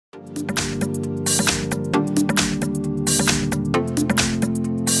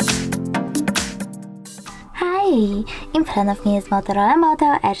Hi! In front of me is Motorola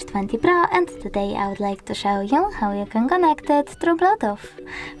Moto Edge 20 Pro, and today I would like to show you how you can connect it through Bluetooth.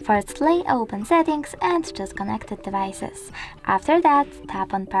 Firstly, open Settings and choose Connected Devices. After that,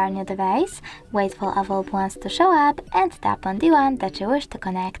 tap on Pair New Device, wait for available ones to show up, and tap on the one that you wish to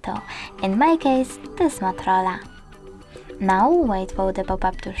connect to. In my case, this Motorola. Now wait for the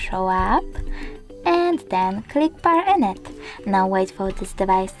pop-up to show up, and then click Pair in it. Now wait for this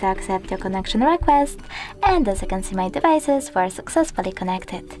device to accept your connection request, and as you can see, my devices were successfully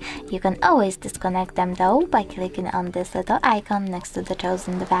connected. You can always disconnect them though by clicking on this little icon next to the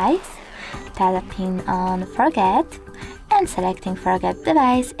chosen device, tapping on Forget, and selecting Forget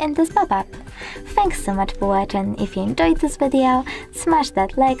Device in this pop-up. Thanks so much for watching. If you enjoyed this video, smash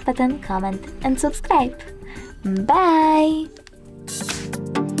that like button, comment and subscribe. Bye!